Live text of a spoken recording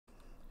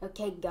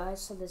Okay,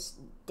 guys, so this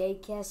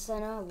daycare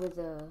center with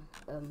a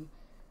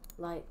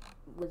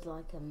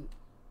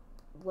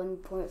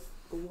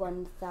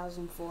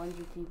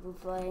 1,400 people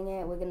playing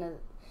it.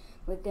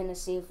 We're gonna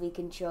see if we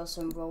can draw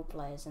some role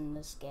players in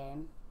this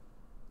game.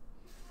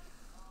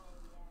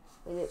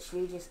 We're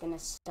literally just gonna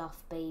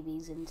stuff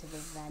babies into the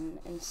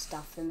vent and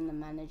stuff them in the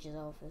manager's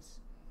office.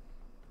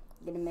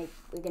 We're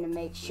gonna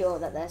make sure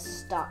that they're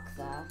stuck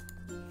there.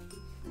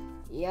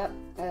 Yep.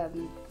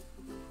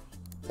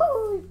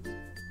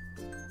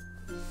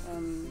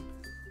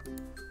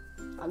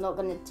 I'm not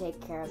gonna take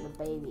care of the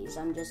babies.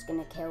 I'm just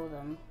gonna kill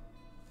them.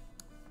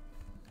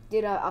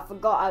 Dude, I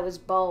forgot I was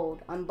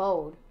bold. I'm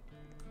bold.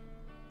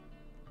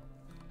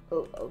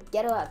 Oh,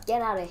 get out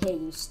of here,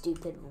 you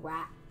stupid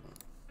rat.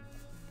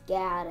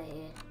 Get out of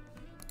here.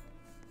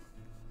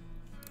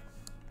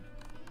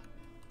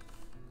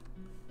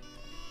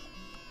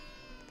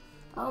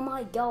 Oh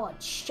my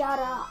god, shut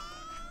up.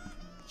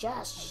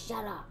 Just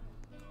shut up.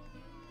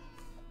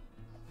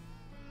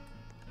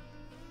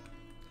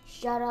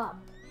 Shut up.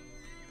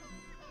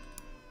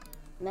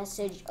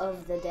 Message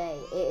of the day.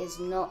 It is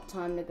not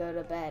time to go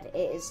to bed.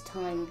 It is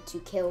time to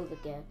kill the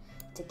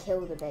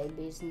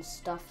babies and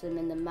stuff them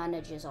in the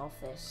manager's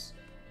office.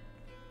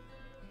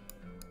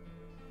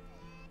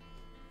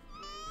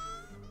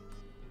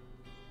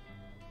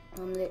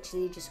 I'm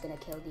literally just gonna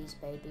kill these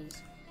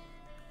babies.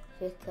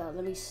 Pick up.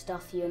 Let me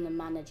stuff you in the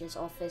manager's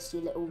office,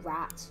 you little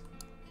rat.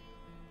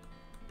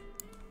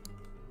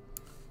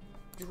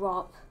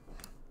 Drop.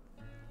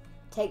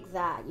 Take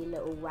that, you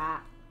little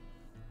rat.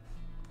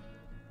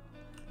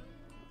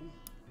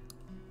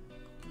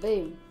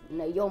 Boom.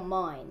 No, you're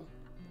mine.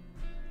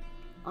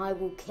 I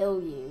will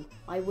kill you.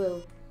 I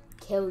will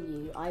kill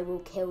you. I will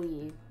kill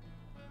you.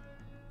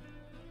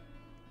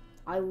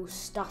 I will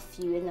stuff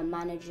you in the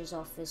manager's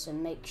office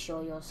and make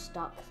sure you're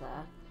stuck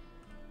there.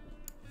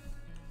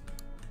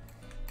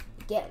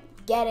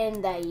 Get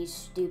in there, you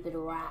stupid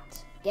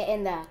rat. Get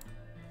in there.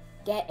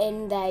 Get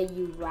in there,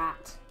 you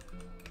rat.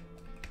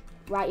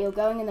 Right, you're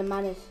going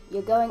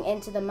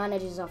into the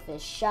manager's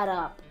office. Shut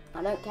up.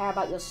 I don't care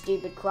about your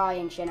stupid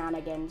crying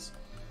shenanigans.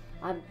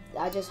 I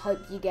just hope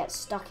you get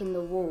stuck in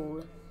the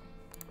wall.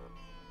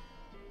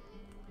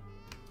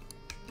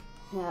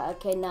 Yeah,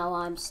 okay, now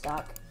I'm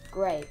stuck.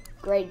 Great.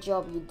 Great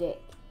job, you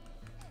dick.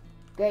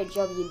 Great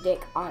job, you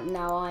dick.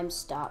 Now I'm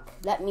stuck.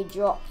 Let me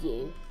drop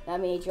you. Let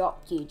me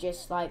drop you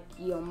just like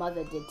your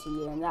mother did to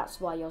you, and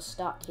that's why you're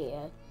stuck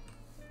here.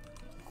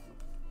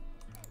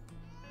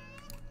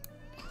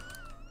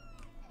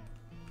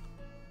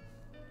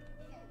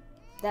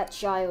 That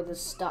child is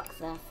stuck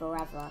there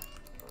forever.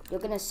 You're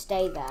gonna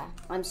stay there.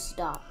 I'm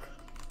stuck.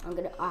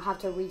 I have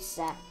to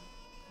reset.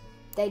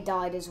 They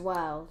died as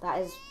well. That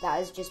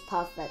is just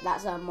perfect.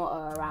 That's our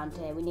motto around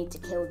here. We need to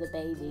kill the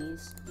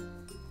babies.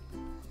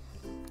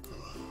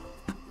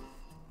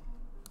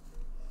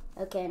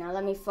 Okay, now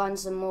let me find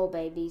some more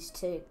babies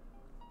to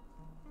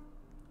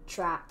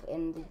trap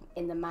in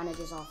the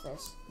manager's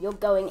office. You're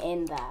going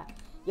in there.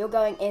 You're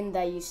going in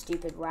there, you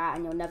stupid rat,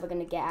 and you're never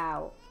gonna get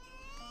out.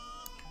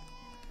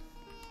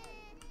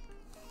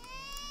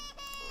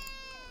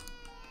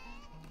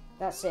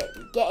 That's it.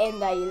 Get in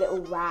there, you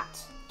little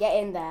rat. Get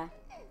in there.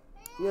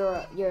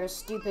 You're a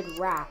stupid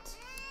rat.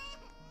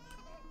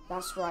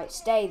 That's right.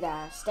 Stay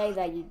there. Stay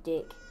there, you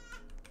dick.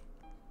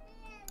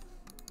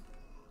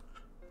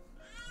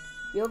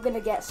 You're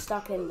gonna get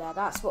stuck in there.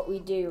 That's what we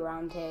do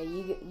around here.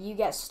 You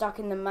get stuck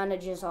in the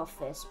manager's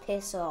office.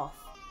 Piss off.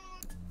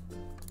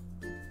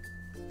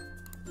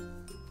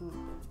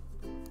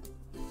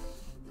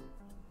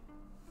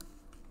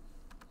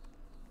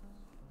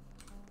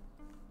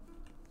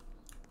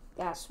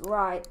 That's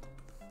right.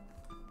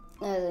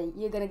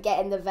 You're gonna get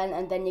in the vent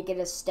and then you're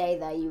gonna stay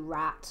there, you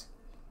rat.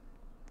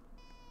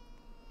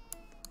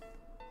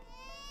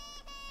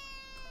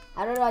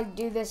 How did I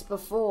do this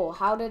before?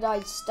 How did I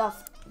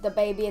stuff the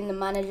baby in the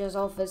manager's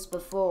office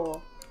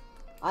before?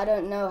 I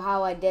don't know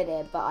how I did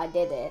it, but I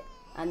did it.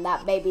 And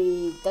that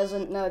baby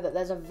doesn't know that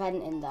there's a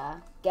vent in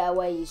there. Get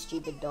away, you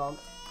stupid dog.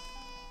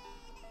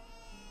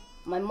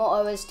 My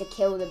motto is to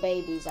kill the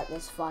babies at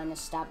this fine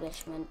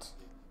establishment.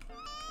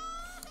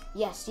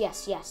 Yes,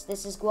 yes, yes,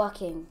 this is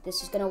working.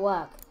 This is gonna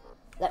work.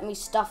 Let me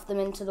stuff them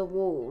into the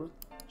wall.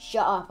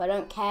 Shut up, I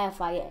don't care if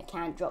I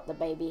can't drop the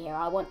baby here.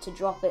 I want to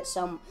drop it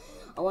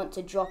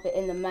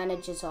in the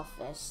manager's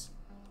office.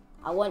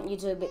 I want you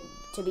to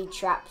be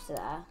trapped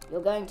there.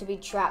 You're going to be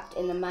trapped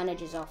in the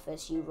manager's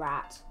office, you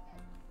rat.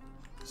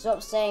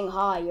 Stop saying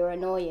hi, you're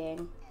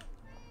annoying.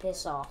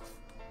 Piss off.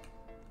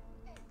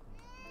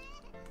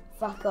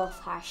 Fuck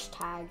off,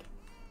 hashtag.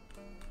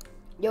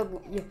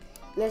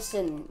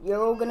 Listen,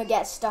 you're all gonna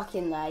get stuck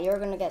in there.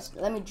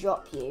 Let me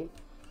drop you.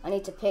 I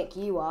need to pick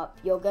you up.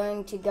 You're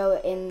going to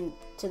go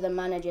into the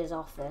manager's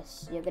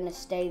office. You're gonna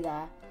stay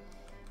there.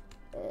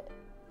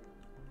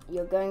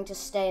 You're going to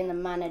stay in the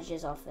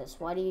manager's office.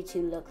 Why do you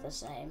two look the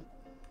same?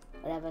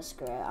 Whatever,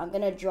 screw it. I'm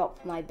gonna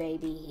drop my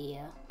baby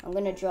here. I'm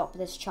gonna drop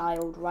this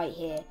child right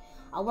here.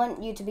 I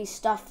want you to be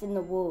stuffed in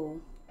the wall.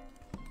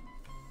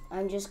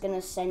 I'm just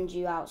gonna send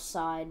you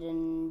outside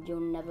and you'll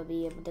never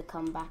be able to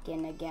come back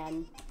in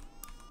again.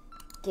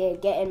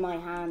 Get in my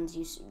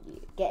hands,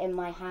 get in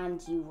my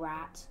hands, you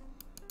rat.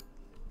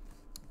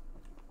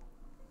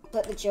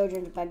 Put the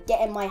children to bed.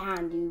 Get in my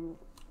hand, you.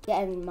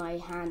 Get in my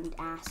hand,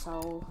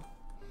 asshole.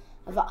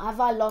 Have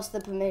I lost the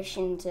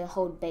permission to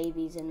hold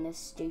babies in this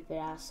stupid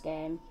ass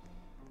game?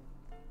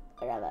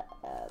 Whatever.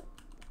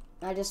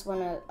 I just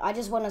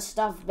wanna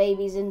stuff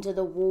babies into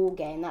the wall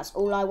game. That's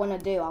all I wanna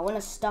do. I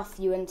wanna stuff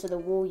you into the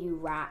wall, you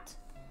rat.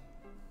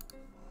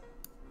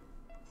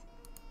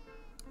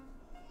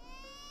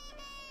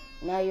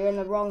 No, you're in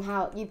the wrong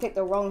house. You picked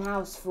the wrong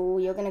house, fool.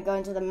 You're gonna go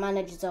into the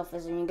manager's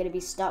office and you're gonna be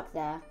stuck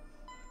there.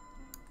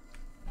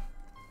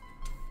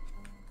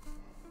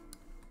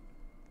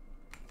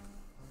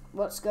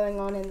 What's going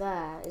on in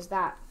there? Is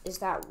that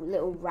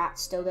little rat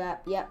still there?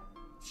 Yep.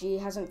 She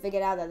hasn't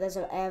figured out that there's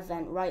an air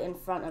vent right in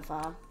front of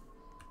her.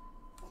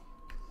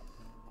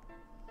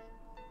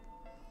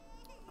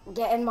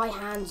 Get in my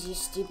hands, you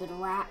stupid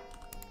rat.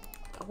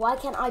 Why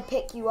can't I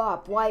pick you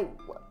up? Why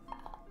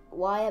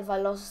have I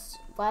lost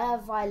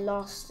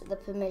the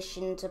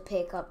permission to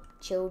pick up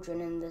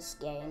children in this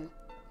game?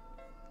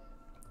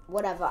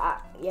 Whatever.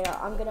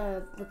 I'm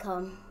gonna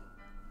become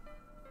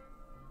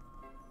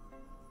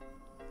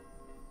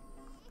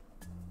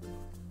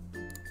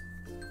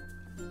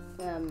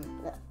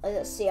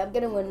let's see, I'm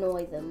gonna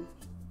annoy them.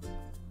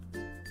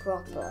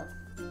 Proper.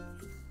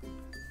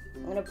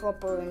 I'm gonna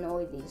proper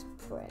annoy these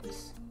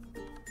pricks.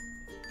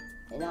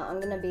 You know, I'm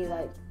gonna be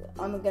a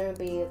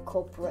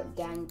corporate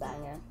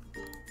gangbanger.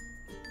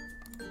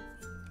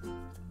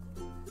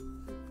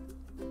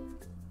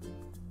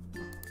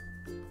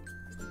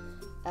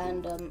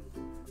 And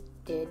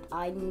dude,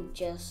 I'm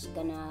just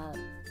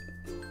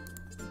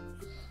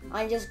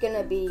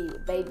gonna be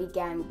baby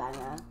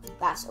gangbanger.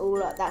 That's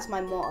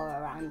my motto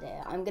around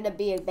here. I'm gonna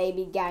be a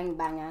baby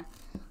gangbanger.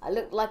 I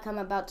look like I'm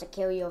about to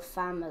kill your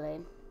family.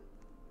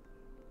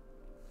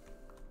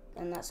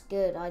 And that's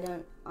good.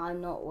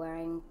 I'm not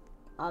wearing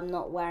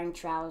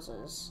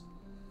trousers.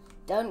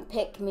 Don't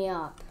pick me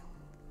up.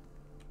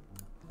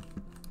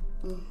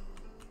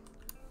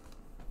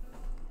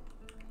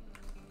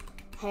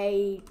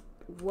 Hey,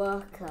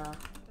 worker.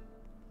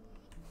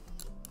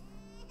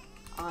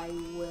 I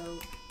will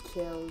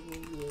kill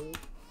you.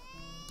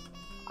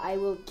 I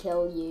will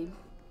kill you.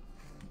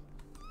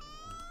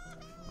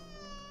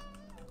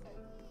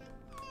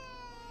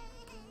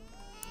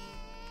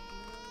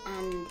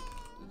 And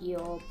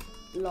your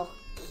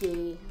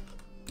blocky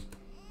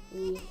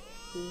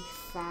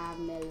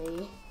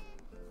family.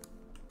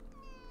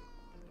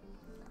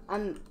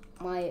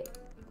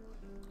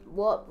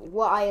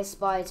 What I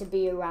aspire to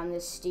be around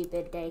this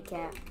stupid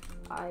daycare.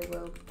 I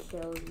will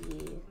kill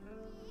you.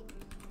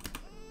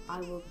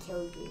 I will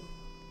kill you.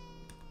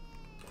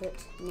 Put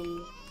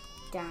me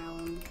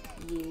down,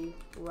 you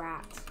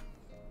rat.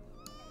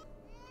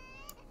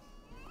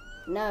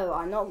 No,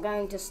 I'm not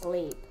going to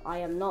sleep. I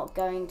am not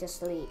going to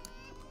sleep.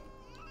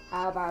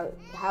 How about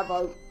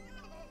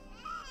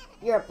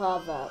you're a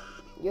pervert.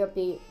 You're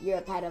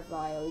a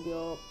pedophile.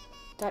 You're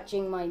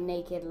touching my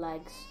naked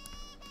legs.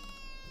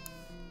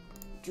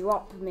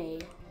 Drop me.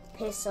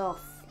 Piss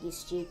off, you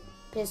stupid.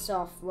 Piss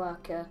off,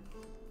 worker.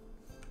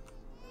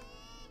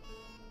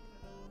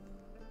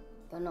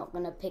 You're not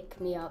gonna pick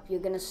me up. You're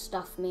gonna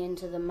stuff me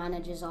into the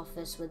manager's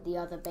office with the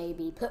other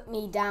baby. Put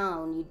me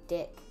down, you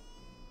dick.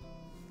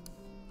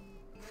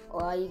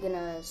 Or are you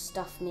gonna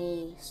stuff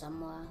me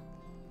somewhere?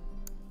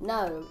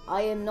 No,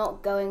 I am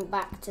not going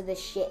back to the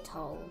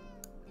shithole.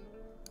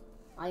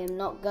 I am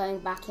not going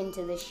back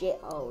into the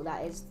shithole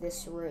that is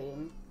this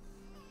room.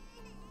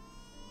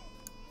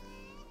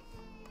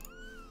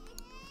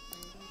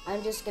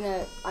 I'm just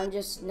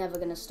never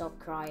gonna stop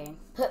crying.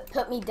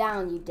 Put me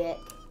down, you dick.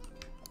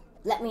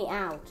 Let me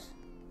out.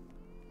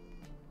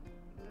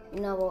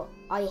 You know what?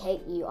 I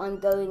hate you. I'm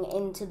going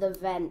into the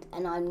vent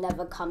and I'm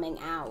never coming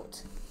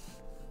out.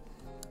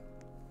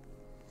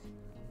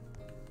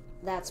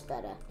 That's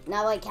better.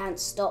 Now they can't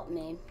stop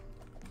me.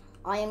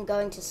 I am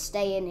going to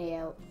stay in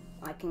here.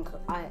 Why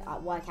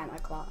can't I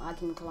climb? I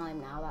can climb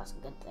now. That's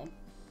a good thing.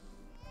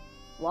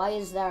 Why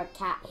is there a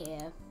cat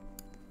here?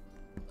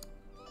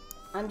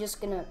 I'm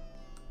just gonna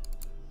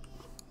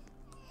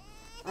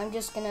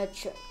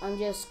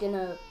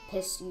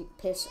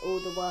piss all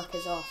the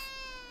workers off.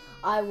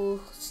 I will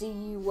see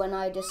you when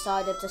I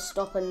decided to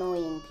stop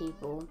annoying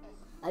people.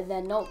 And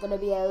they're not gonna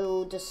be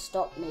able to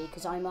stop me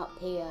because I'm up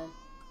here.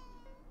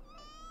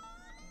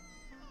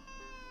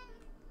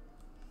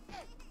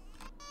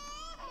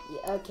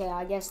 Yeah, okay,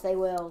 I guess they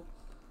will.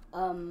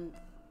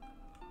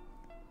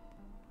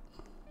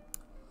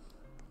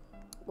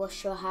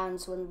 Wash your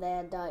hands when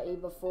they're dirty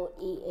before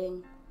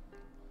eating.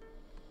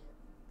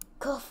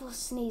 Cough or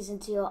sneeze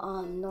into your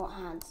arm, not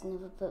hands.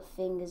 Never put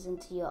fingers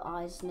into your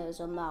eyes, nose,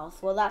 or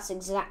mouth. Well, that's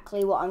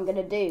exactly what I'm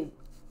gonna do.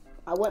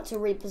 I want to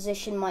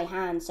reposition my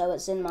hand so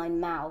it's in my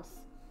mouth.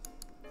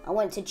 I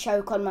want to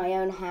choke on my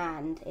own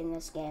hand in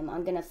this game.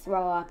 I'm gonna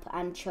throw up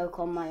and choke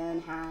on my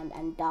own hand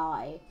and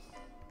die.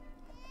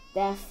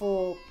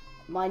 Therefore,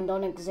 My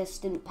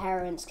non-existent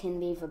parents can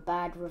leave a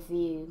bad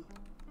review.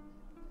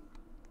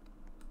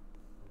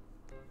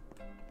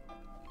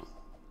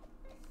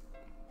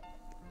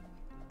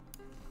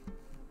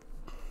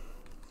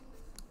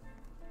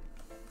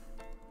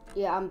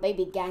 Yeah, I'm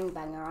baby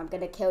gangbanger. I'm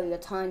gonna kill your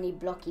tiny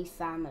blocky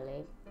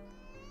family.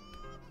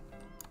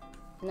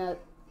 No,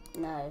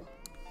 no.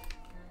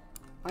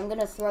 I'm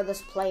gonna throw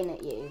this plane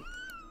at you.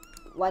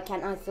 Why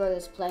can't I throw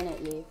this plane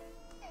at you?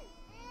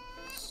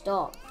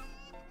 Stop.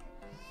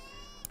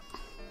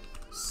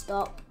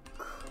 Stop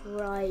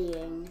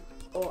crying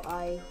or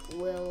I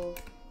will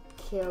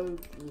kill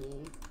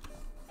you.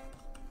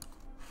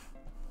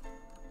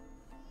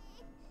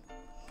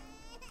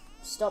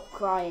 Stop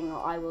crying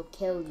or I will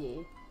kill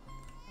you.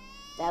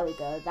 There we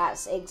go.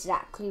 That's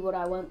exactly what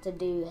I want to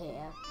do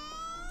here.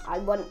 I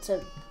want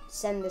to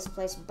send this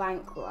place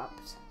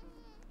bankrupt.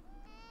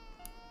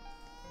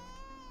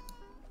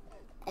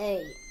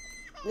 Hey,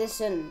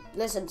 listen,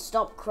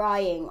 stop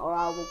crying or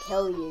I will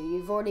kill you.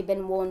 You've already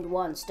been warned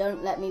once.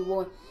 Don't let me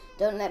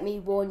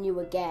warn you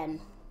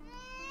again.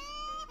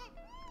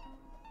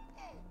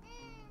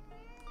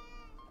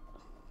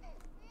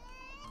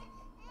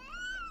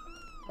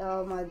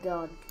 Oh my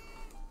god.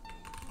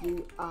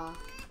 You are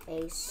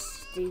a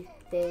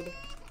stupid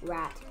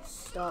rat.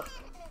 Stop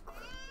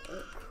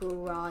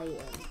crying.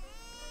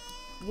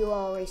 You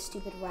are a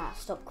stupid rat.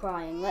 Stop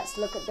crying. Let's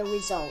look at the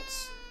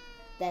results.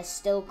 They're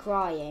still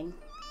crying.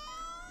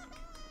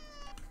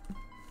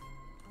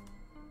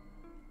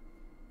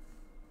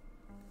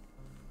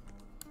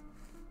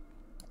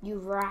 You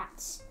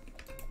rats.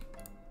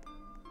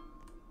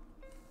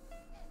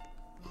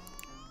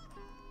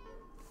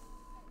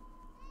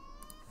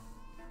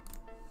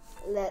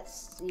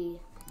 Let's see.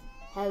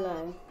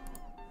 Hello.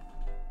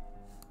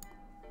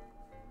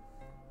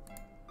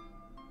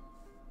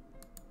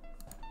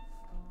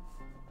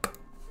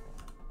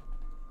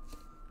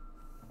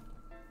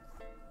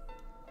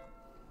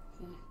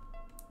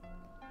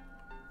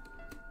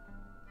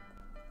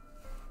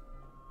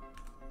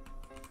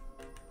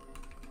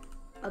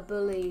 A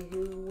bully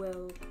who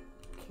will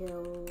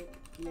kill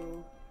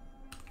your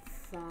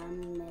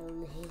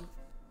family.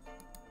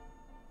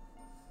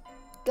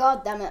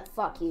 God damn it,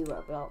 fuck you,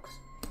 Roblox.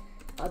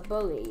 A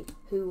bully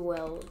who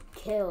will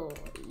kill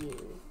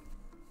you.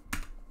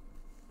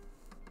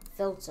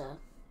 Filter.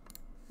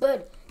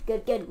 Good.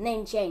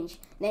 Name change.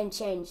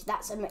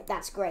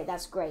 That's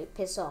great.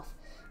 Piss off.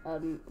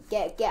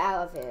 Get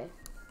out of here.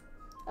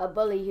 A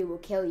bully who will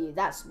kill you.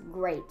 That's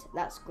great.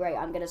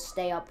 I'm gonna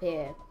stay up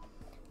here.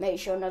 Make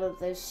sure none of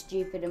those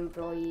stupid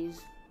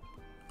employees.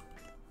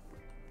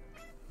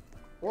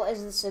 What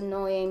is this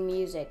annoying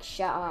music?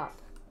 Shut up.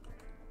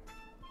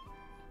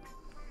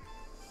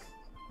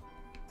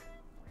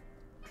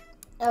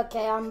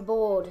 Okay, I'm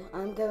bored.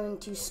 I'm going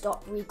to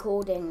stop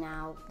recording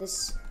now.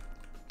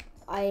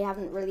 I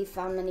haven't really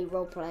found any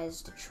role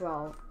players to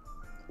troll.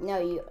 No,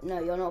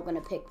 you're not gonna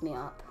pick me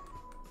up.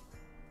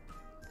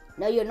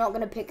 No, you're not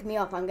gonna pick me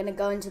up. I'm gonna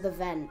go into the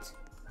vent.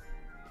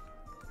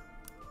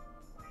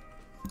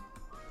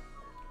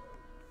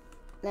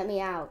 Let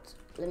me out.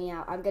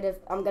 I'm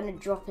gonna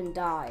drop and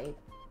die.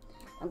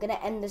 I'm gonna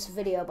end this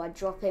video by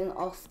dropping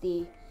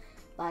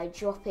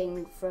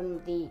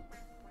from the.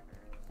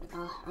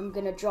 I'm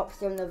gonna drop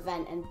from the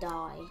vent and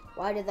die.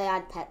 Why did they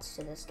add pets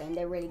to this game?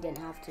 They really didn't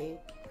have to.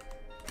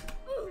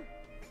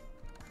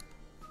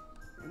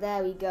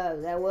 There we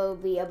go. There will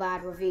be a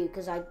bad review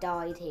because I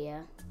died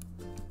here.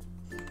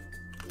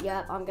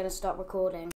 Yep, I'm gonna stop recording.